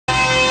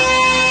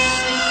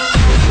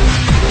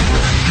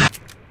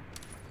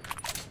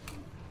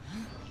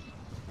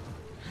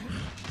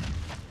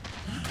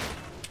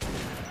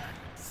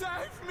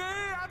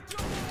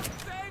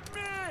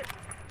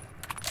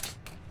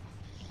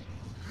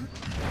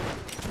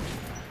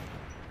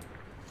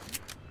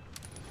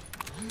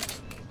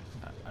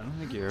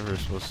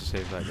supposed to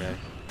save that guy.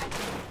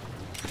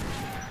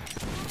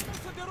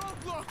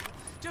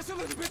 Just a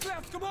little bit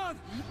left, come on!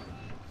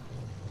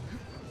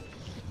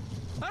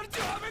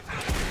 Artyom!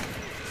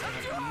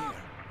 Artyom!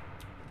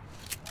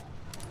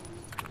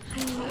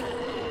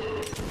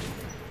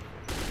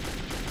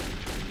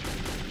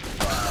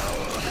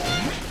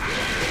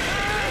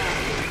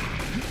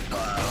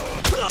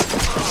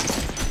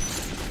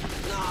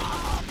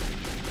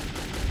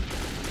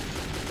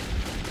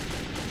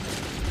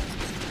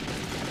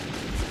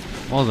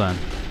 Well done.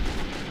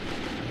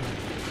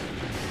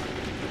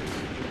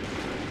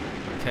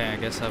 Okay, I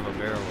guess I have a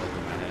barrel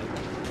over my head.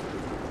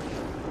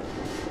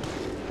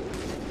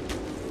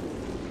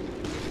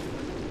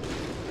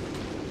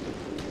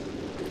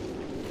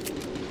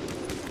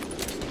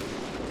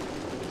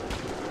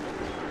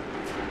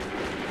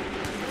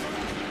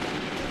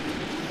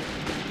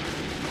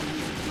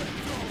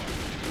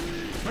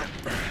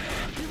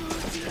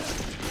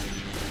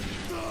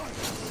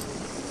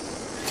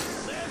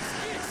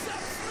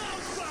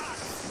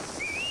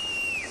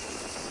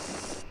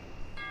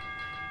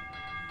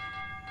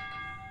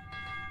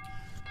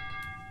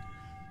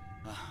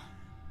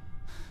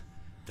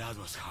 That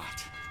was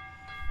hot.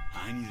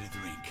 I need a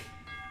drink.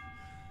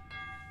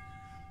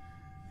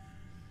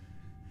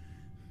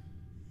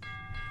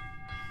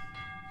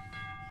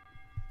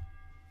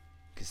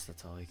 Guess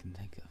that's all I can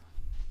think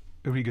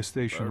of. Riga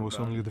station was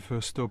only the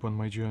first stop on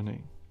my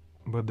journey,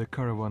 but the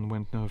caravan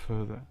went no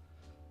further.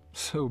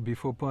 So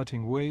before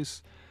parting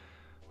ways,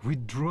 we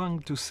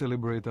drank to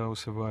celebrate our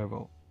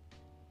survival.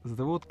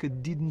 The vodka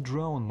didn't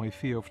drown my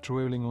fear of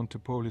traveling on to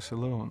Polis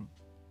alone,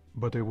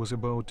 but I was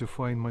about to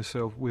find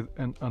myself with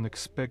an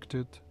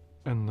unexpected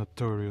and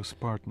notorious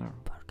partner.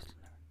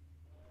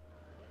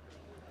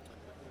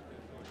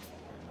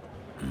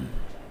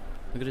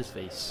 Look at his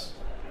face.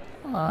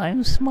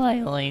 I'm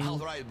smiling. All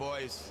right,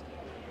 boys.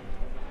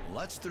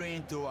 Let's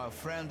train to our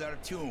friend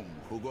Artyom,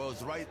 who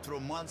goes right through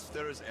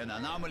monsters and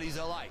anomalies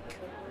alike.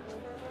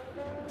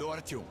 To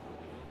Artyom.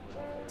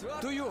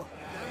 To you.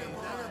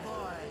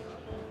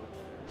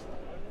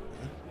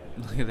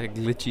 Look at that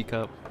glitchy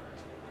cup.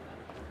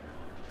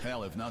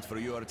 Hell, if not for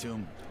you,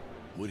 Artyom,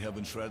 we'd have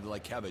been shredded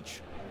like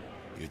cabbage.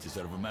 You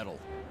deserve a medal.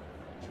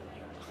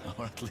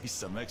 Or at least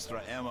some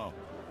extra ammo.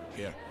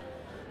 Here,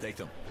 take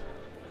them.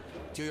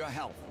 To your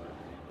health.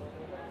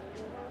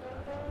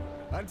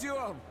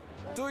 Artyom,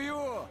 to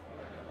you!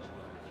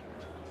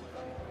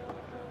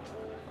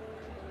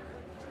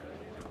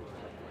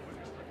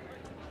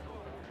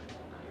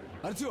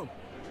 Artyom,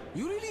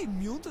 you really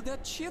immune to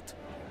that shit?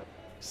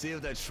 See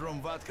if that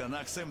shroom vodka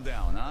knocks him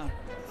down, huh?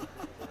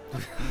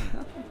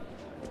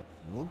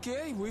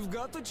 Okay, we've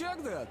got to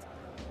check that.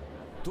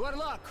 To our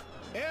luck,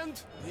 and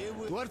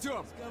to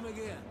Artyom. Come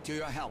again. To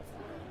your health.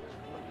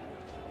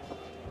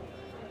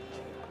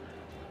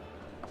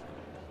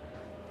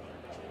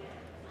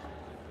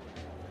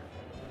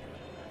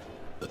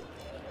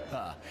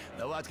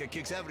 The vodka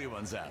kicks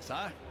everyone's ass,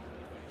 huh?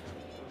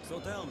 So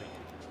tell me,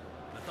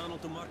 the tunnel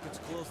to market's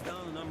closed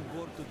down and I'm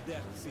bored to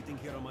death sitting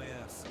here on my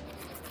ass.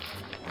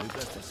 We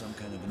tested some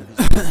kind of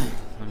invisible.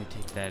 Let me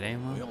take that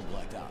ammo. We all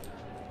blacked out.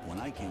 When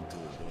I came to,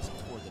 there was a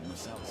port that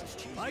Marsalis'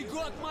 chief. I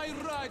got my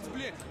rights,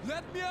 blin!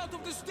 Let me out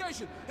of the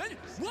station! And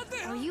what the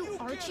hell? Are you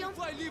Artyom?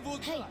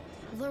 Hey,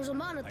 there's a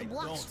man at the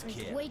block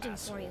street waiting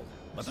for you.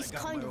 But He's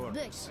kind of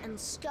big and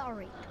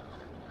scary.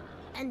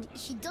 And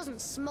he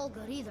doesn't smell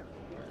good either.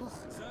 Ugh.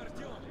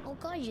 I'll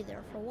guide you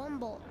there for one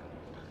bullet.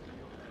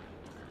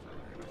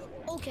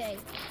 Okay,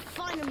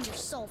 find him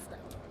yourself then.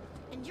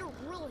 And you're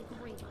really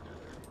great.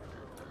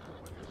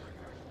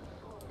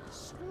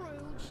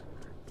 Scrooge.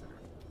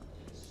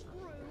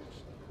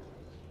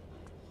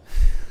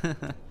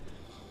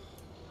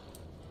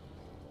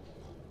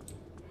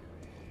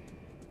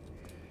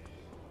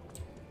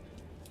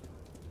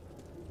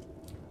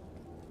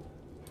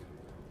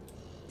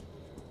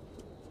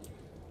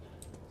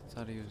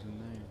 Thought he was in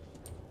there.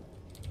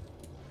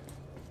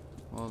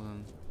 Well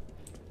then.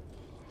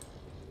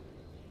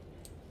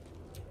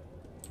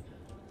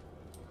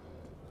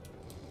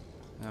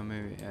 Oh,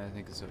 maybe. Yeah, I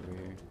think it's over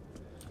here.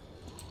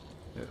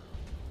 Yeah.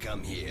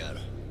 Come here.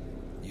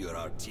 You're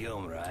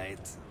Artyom,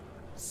 right?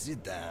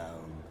 Sit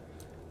down.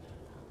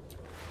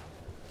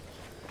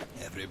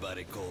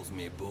 Everybody calls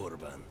me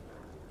Bourbon.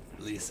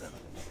 Listen,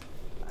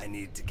 I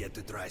need to get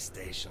to Dry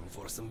Station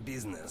for some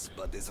business,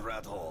 but this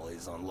rat hole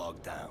is on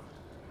lockdown.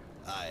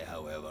 I,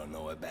 however,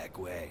 know a back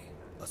way.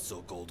 A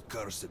so-called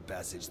cursed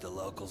passage the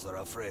locals are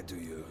afraid to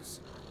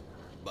use.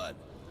 But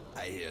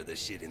I hear the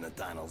shit in the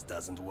tunnels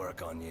doesn't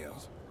work on you.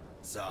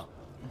 So,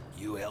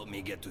 you help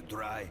me get to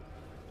Dry,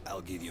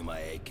 I'll give you my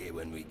AK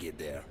when we get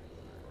there.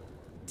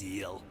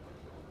 Deal?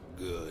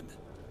 Good.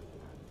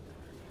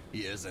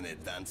 Here's an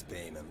advance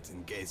payment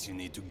in case you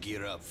need to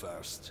gear up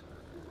first.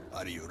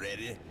 Are you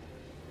ready?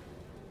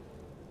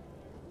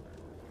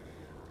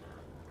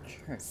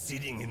 Sure.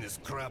 Sitting in this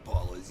crap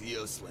hole is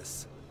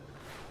useless.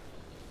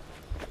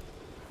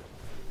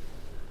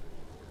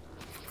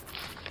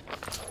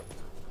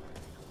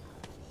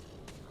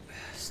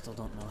 Still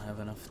don't know I have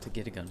enough to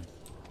get a gun.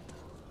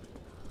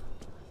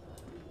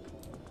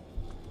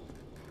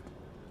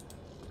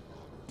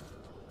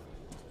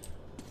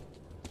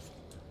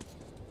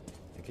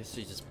 guess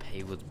they just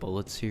pay with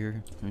bullets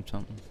here or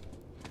something.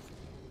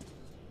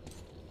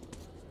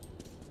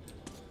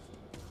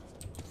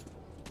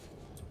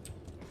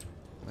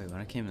 Wait,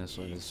 when I came this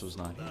way, this was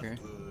not here.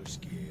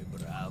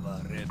 Браво,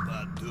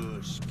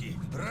 репатушки.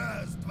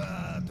 Раз,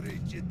 два,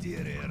 три,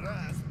 четыре.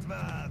 Раз,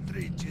 два,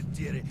 три,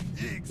 четыре.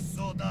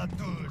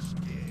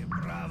 Иксодатушки.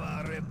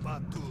 Браво,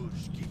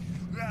 репатушки.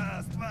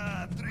 Раз,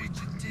 два, три,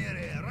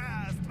 четыре.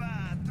 Раз,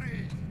 два,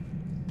 три.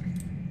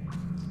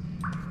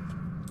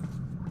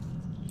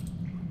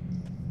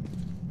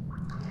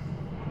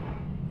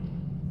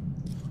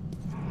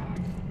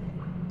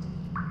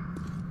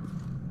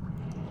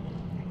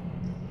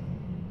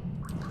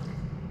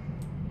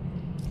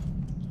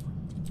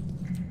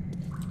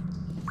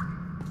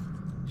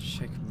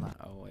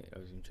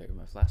 Checking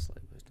my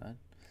flashlight was done.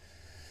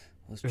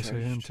 As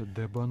I entered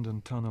the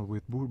abandoned tunnel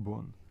with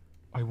Bourbon,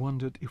 I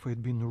wondered if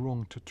I'd been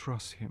wrong to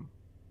trust him.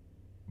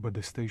 But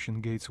the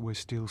station gates were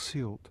still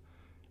sealed,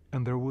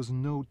 and there was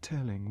no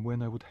telling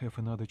when I would have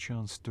another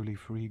chance to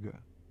leave Riga.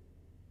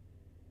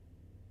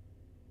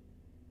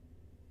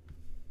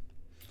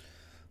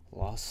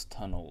 Lost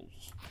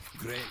tunnels.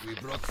 Great, we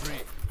broke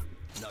free.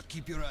 Now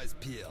keep your eyes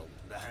peeled.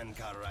 The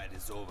handcar ride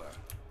is over.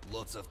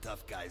 Lots of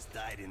tough guys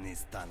died in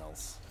these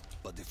tunnels.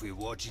 But if we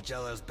watch each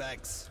other's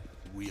backs,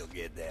 we'll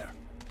get there.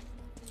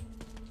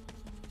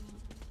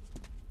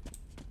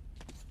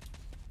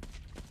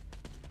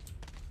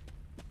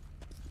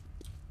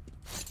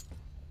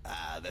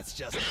 Ah, that's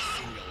just a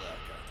single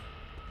lurker.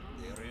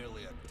 They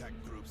rarely attack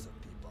groups of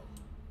people.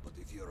 But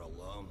if you're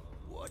alone,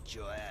 watch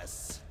your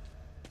ass.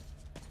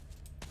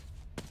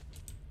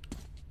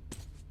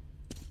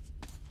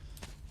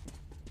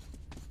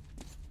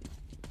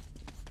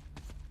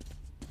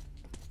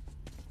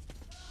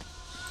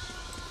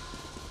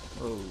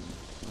 Oh,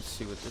 let's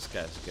see what this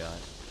guy's got.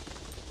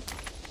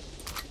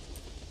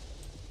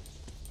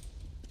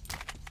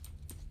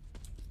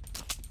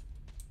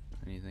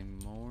 Anything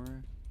more?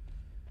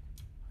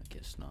 I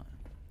guess not.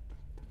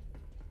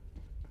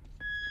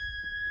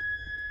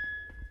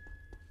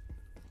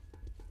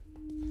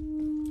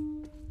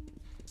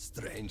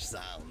 Strange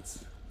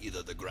sounds.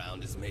 Either the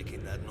ground is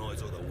making that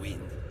noise or the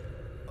wind.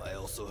 I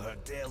also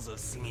heard tales of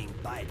singing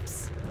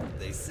pipes.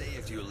 They say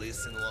if you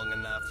listen long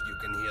enough, you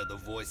can hear the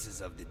voices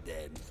of the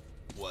dead.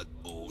 What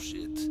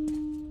bullshit.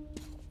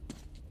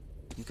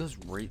 He goes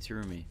right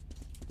through me.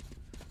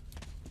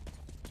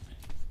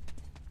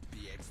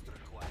 Be extra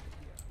quiet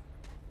here.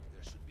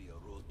 There should be a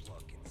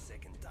roadblock in the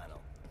second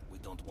tunnel. We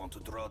don't want to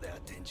draw their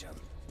attention.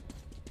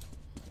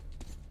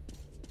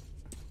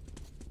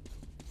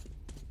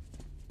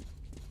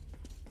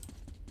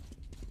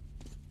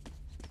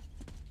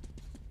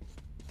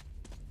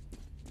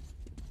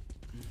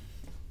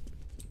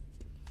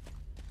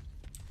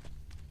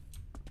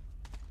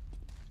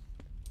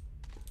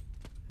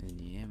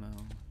 Any ammo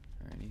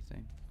or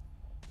anything?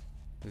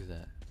 Look at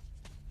that.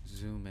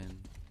 Zoom in.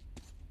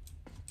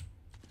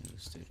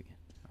 Let's do it again.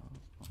 Oh,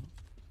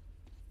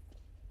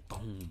 oh.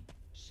 Boom.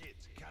 Shit,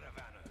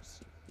 caravanners.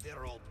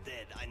 They're all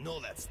dead. I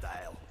know that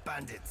style.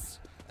 Bandits.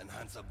 And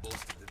Hansa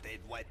boasted that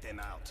they'd wipe them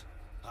out.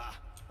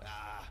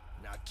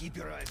 Now keep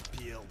your eyes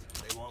peeled.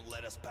 They won't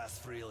let us pass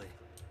freely.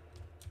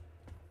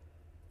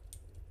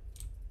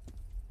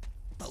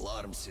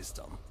 Alarm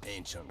system.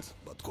 Ancient,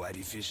 but quite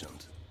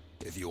efficient.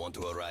 If you want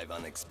to arrive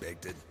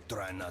unexpected,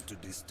 try not to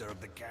disturb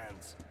the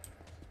cans.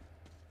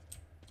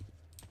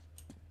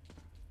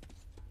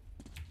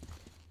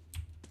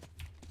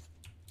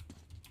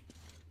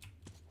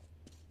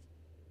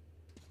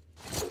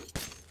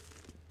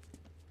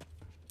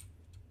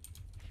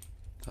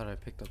 Thought I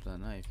picked up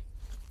that knife.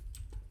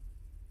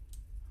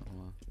 Oh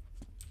well.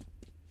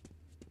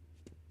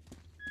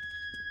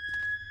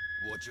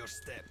 Watch your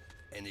step.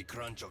 Any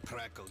crunch or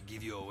crack will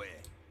give you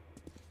away.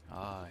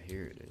 Ah,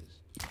 here it is.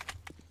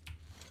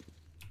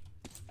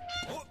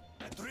 Oh,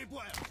 a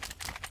tripwire!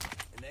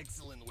 An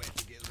excellent way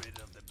to get rid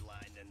of the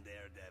blind and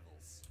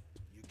daredevils.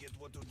 You get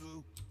what to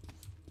do?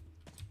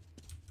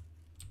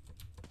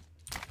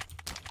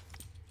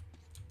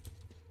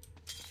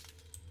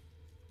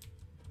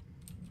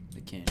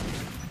 They can't.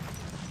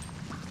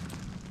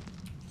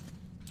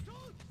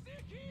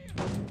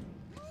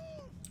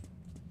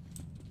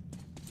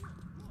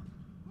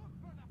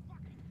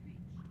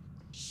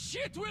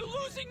 Shit, we're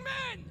losing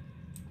men!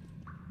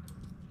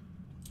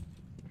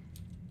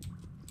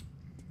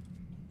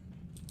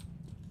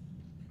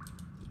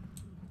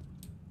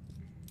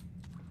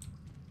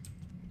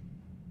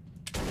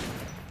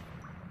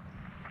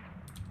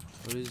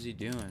 What is he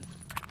doing?